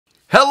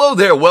Hello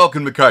there,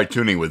 welcome to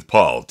Cartooning with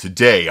Paul.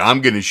 Today I'm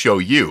going to show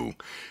you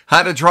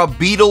how to draw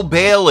Beetle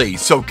Bailey,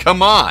 so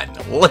come on,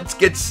 let's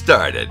get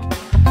started.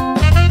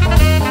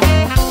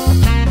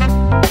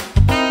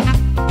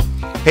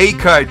 Hey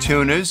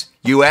cartooners,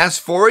 you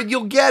asked for it,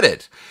 you'll get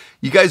it.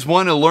 You guys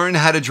want to learn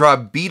how to draw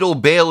Beetle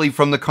Bailey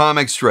from the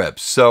comic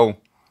strips, so,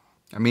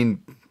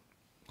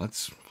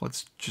 let's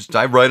just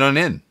dive right on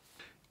in.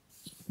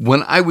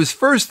 When I was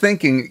first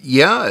thinking,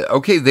 yeah,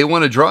 okay, they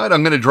want to draw it,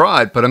 I'm going to draw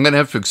it, but I'm going to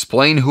have to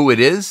explain who it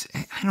is.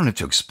 I don't have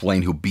to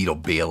explain who Beetle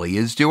Bailey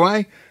is, do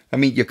I? I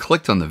mean, you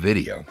clicked on the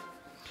video.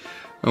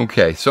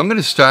 Okay, so I'm going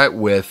to start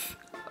with,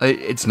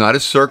 it's not a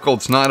circle,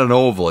 it's not an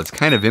oval, it's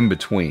kind of in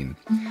between.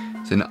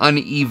 It's an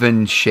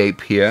uneven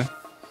shape here.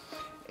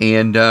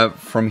 And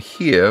from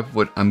here,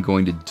 what I'm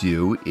going to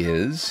do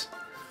is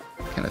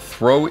kind of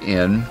throw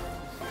in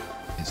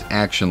his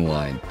action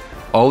line.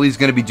 All he's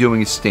going to be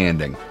doing is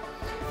standing.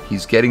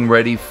 He's getting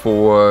ready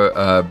for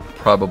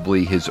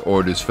probably his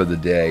orders for the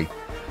day.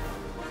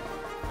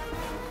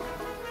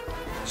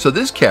 So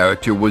this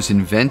character was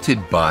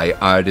invented by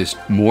artist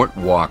Mort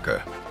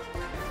Walker.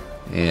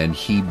 And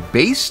he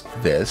based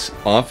this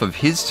off of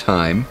his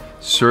time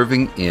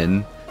serving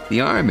in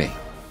the army.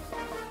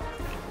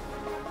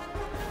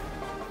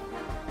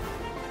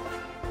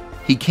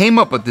 He came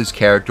up with this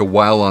character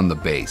while on the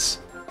base.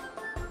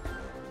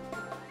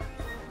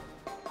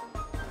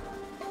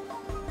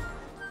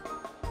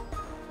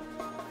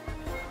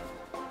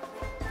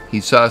 He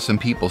saw some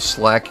people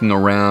slacking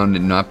around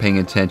and not paying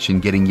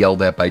attention, getting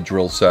yelled at by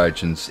drill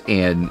sergeants,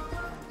 and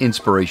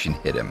inspiration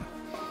hit him.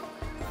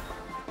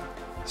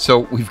 So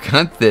we've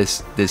got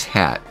this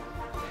hat.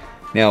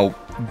 Now,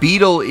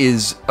 Beetle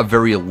is a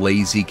very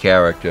lazy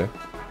character.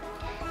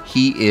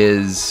 He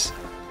is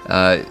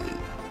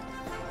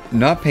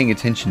not paying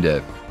attention to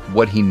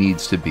what he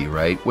needs to be,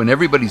 right? When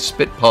everybody's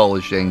spit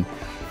polishing,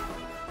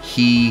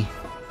 he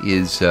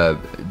is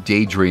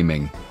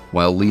daydreaming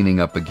while leaning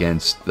up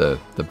against the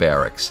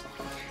barracks.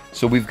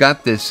 So we've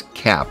got this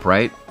cap,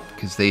 right?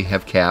 Because they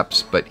have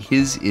caps, but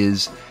his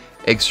is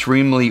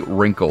extremely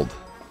wrinkled.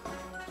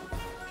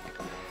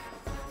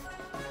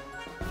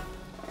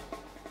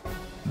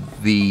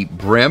 The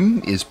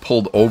brim is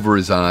pulled over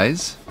his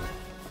eyes.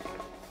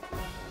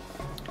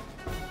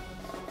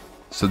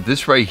 So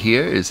this right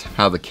here is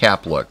how the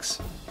cap looks.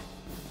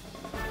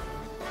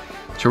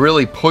 To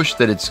really push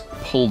that it's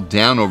pulled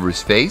down over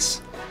his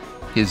face,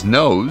 his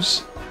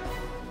nose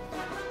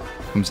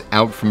comes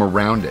out from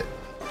around it.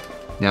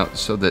 Now,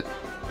 so that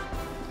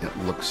it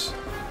looks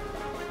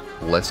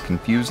less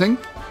confusing,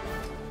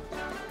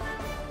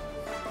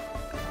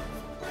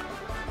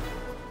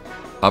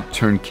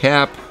 upturned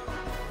cap,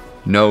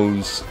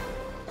 nose,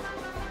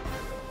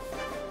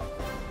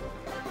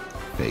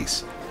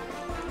 face.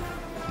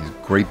 His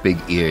great big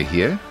ear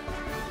here.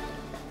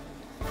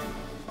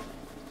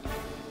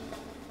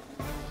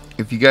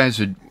 If you guys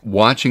are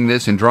watching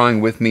this and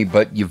drawing with me,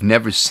 but you've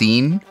never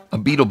seen a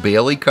Beetle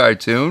Bailey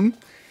cartoon,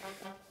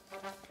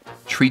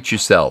 treat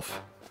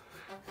yourself.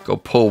 Go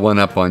pull one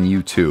up on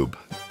YouTube.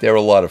 They're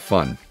a lot of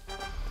fun.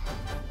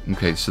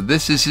 Okay, so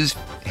this is his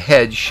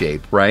head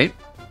shape, right?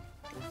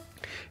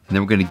 And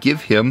then we're going to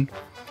give him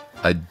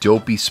a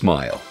dopey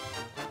smile.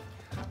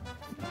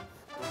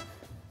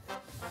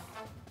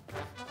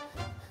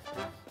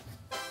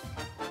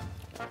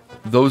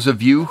 Those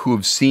of you who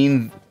have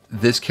seen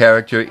this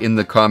character in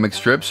the comic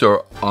strips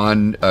or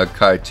on a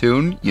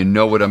cartoon, you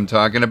know what I'm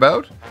talking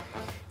about.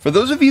 For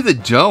those of you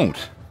that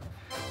don't,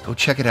 go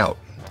check it out.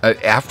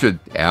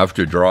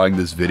 After drawing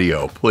this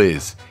video,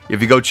 please.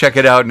 If you go check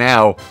it out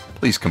now,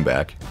 please come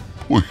back.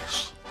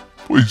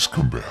 Please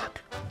come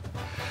back.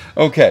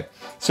 Okay,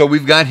 so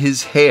we've got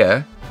his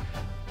hair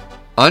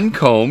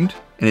uncombed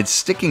and it's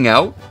sticking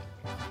out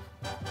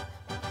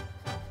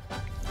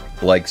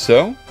like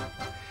so.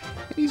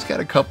 And he's got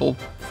a couple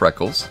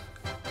freckles.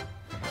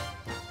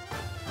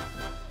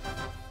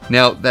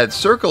 Now, that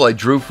circle I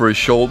drew for his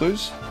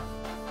shoulders,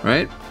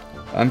 right?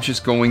 I'm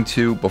just going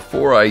to,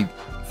 before I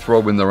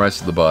throw in the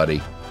rest of the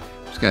body,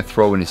 I'm just going to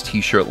throw in his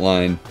t-shirt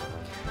line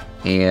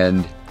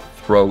and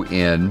throw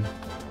in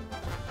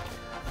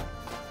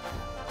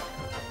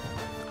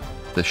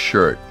the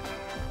shirt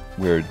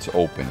where it's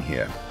open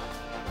here.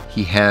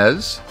 He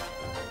has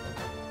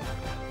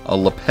a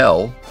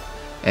lapel,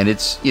 and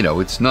it's, you know,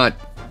 it's not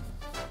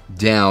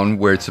down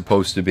where it's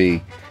supposed to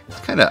be. It's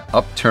kind of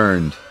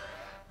upturned,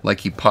 like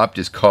he popped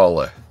his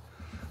collar.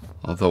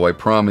 Although I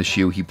promise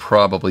you, he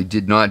probably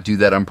did not do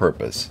that on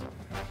purpose.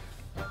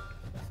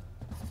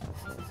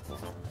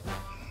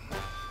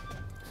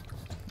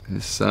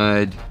 This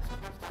side,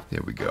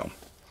 there we go.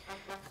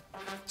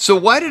 So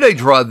why did I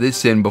draw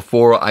this in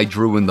before I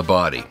drew in the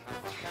body?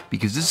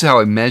 Because this is how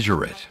I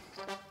measure it.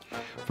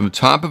 From the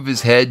top of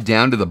his head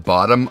down to the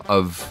bottom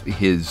of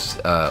his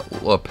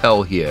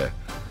lapel here.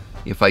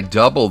 If I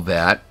double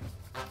that,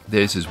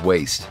 there's his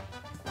waist.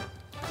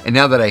 And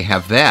now that I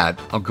have that,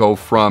 I'll go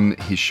from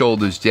his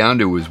shoulders down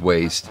to his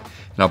waist,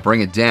 and I'll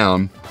bring it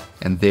down,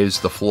 and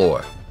there's the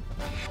floor.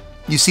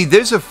 You see,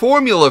 there's a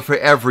formula for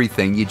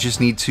everything, you just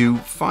need to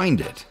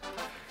find it.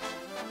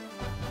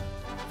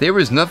 There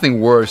is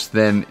nothing worse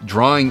than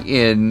drawing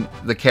in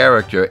the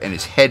character and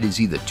his head is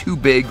either too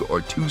big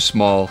or too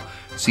small.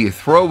 So you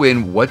throw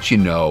in what you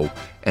know,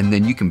 and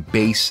then you can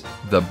base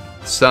the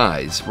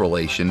size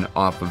relation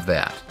off of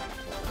that.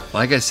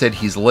 Like I said,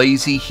 he's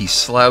lazy, he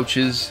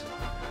slouches,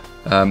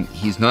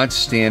 he's not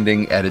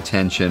standing at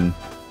attention.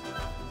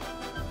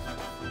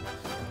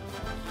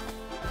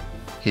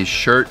 His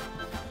shirt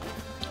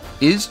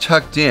is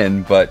tucked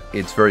in, but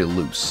it's very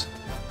loose.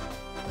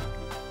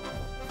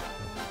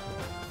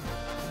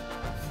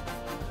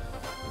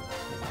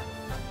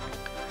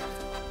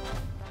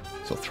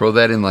 So throw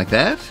that in like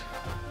that.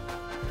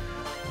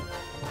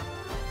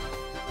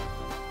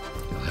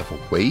 You'll have a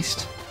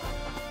waist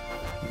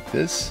like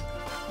this.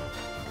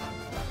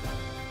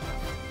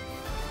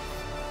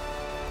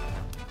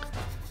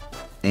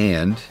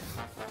 And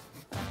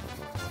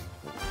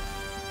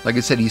like I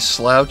said, he's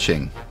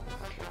slouching.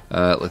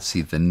 Let's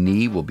see, the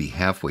knee will be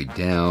halfway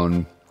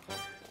down.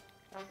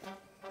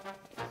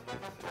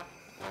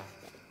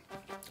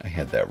 I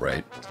had that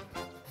right.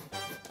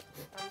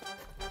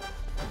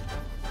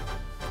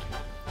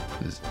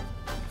 There's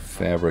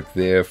fabric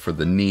there for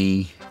the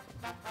knee.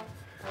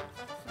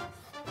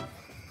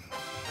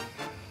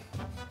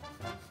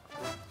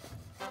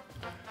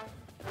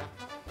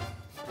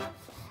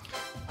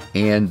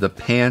 And the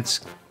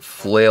pants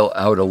flail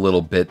out a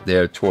little bit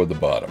there toward the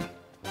bottom.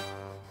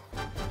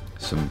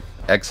 Some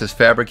excess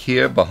fabric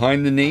here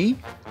behind the knee,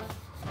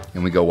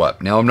 and we go up.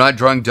 Now I'm not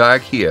drawing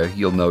dark here,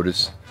 you'll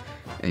notice,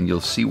 and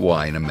you'll see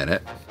why in a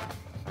minute.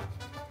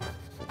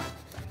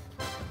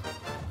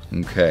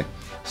 Okay,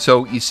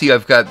 so you see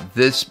I've got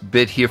this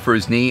bit here for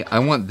his knee. I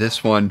want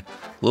this one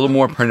a little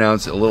more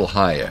pronounced, a little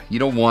higher. You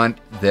don't want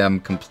them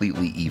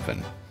completely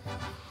even.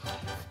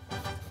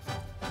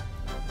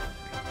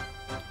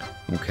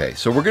 Okay,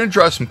 so we're going to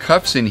draw some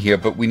cuffs in here,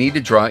 but we need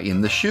to draw in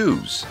the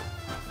shoes.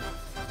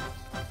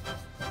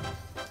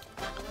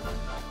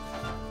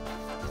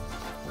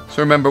 So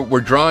remember,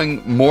 we're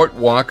drawing Mort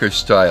Walker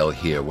style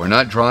here. We're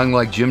not drawing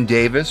like Jim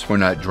Davis. We're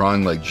not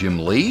drawing like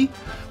Jim Lee.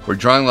 We're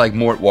drawing like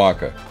Mort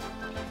Walker.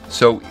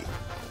 So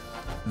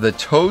the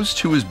toes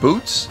to his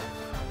boots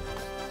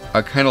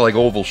are kind of like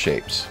oval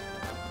shapes.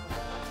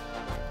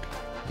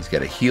 He's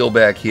got a heel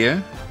back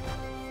here,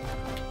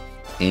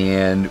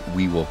 and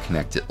we will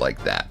connect it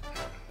like that.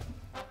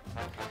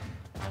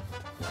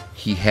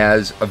 He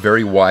has a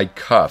very wide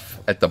cuff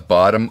at the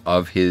bottom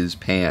of his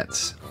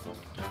pants.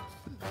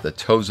 The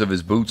toes of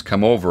his boots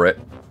come over it,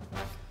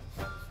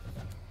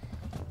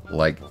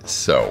 like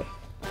so.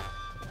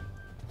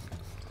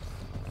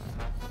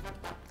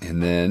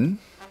 And then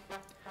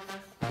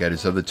we got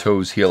his other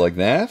toes here like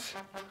that.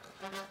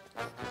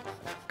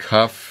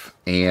 Cuff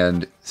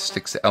and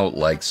sticks out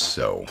like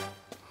so.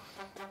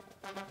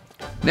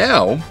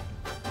 Now,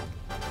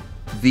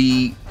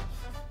 the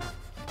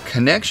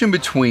connection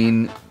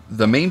between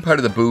the main part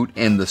of the boot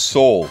and the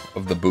sole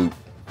of the boot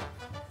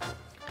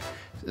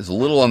is a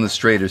little on the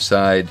straighter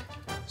side.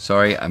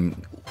 Sorry,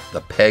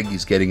 the peg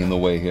is getting in the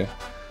way here.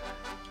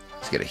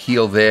 He's got a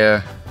heel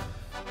there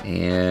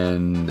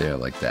and there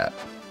like that.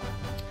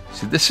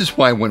 See, this is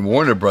why when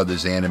Warner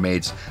Brothers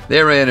animates,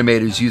 their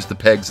animators use the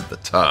pegs at the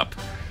top.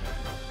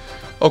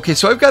 Okay,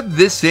 so I've got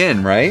this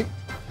in, right?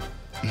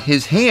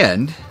 His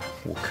hand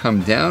will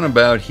come down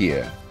about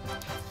here.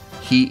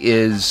 He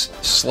is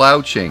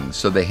slouching,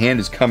 so the hand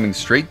is coming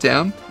straight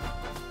down.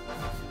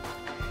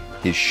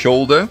 His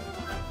shoulder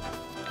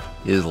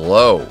is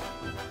low,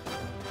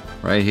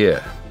 right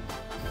here.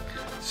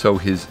 So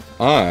his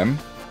arm,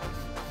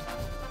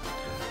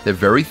 they're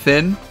very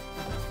thin,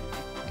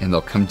 and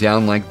they'll come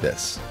down like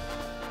this.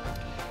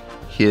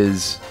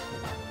 His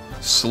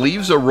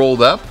sleeves are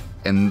rolled up,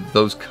 and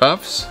those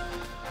cuffs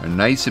are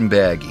nice and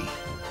baggy,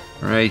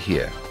 right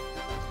here.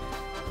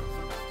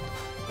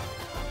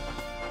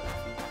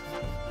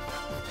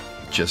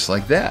 Just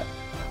like that.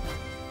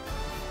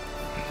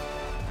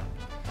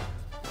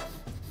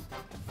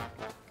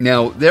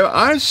 Now, there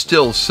are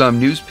still some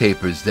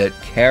newspapers that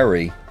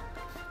carry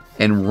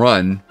and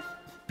run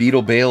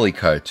Beetle Bailey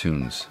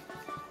cartoons.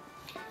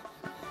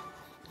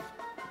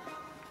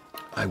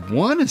 I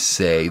want to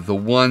say the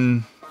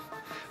one,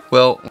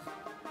 well,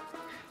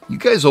 you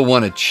guys will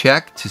want to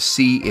check to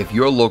see if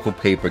your local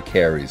paper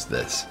carries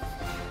this.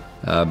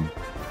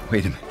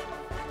 Wait a minute.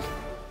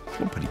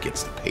 Nobody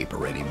gets the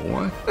paper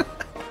anymore.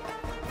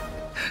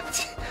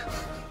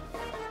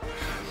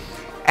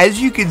 As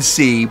you can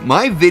see,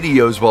 my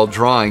videos while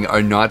drawing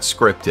are not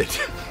scripted.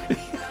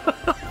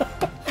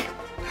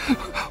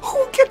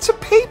 Who gets a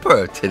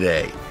paper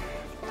today?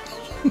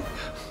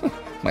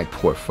 My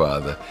poor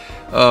father.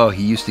 Oh,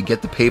 he used to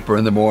get the paper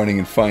in the morning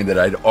and find that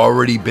I'd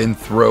already been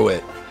through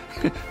it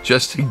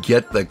just to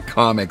get the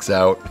comics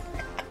out.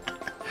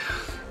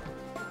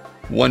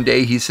 One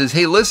day he says,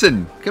 "Hey,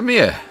 listen, come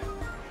here.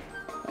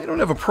 I don't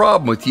have a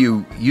problem with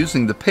you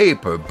using the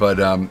paper,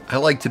 but I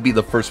like to be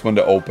the first one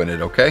to open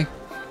it, okay?"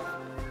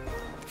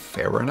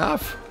 Fair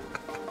enough.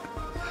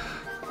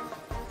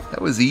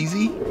 That was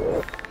easy.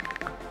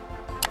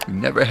 We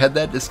never had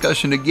that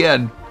discussion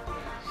again.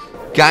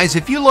 Guys,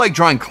 if you like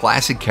drawing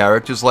classic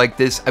characters like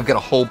this, I've got a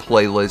whole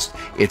playlist.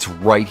 It's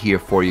right here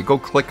for you. Go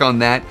click on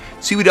that,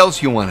 see what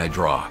else you want to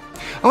draw.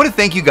 I want to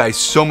thank you guys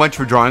so much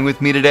for drawing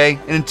with me today,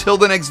 and until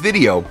the next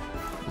video,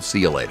 we'll see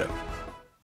you later.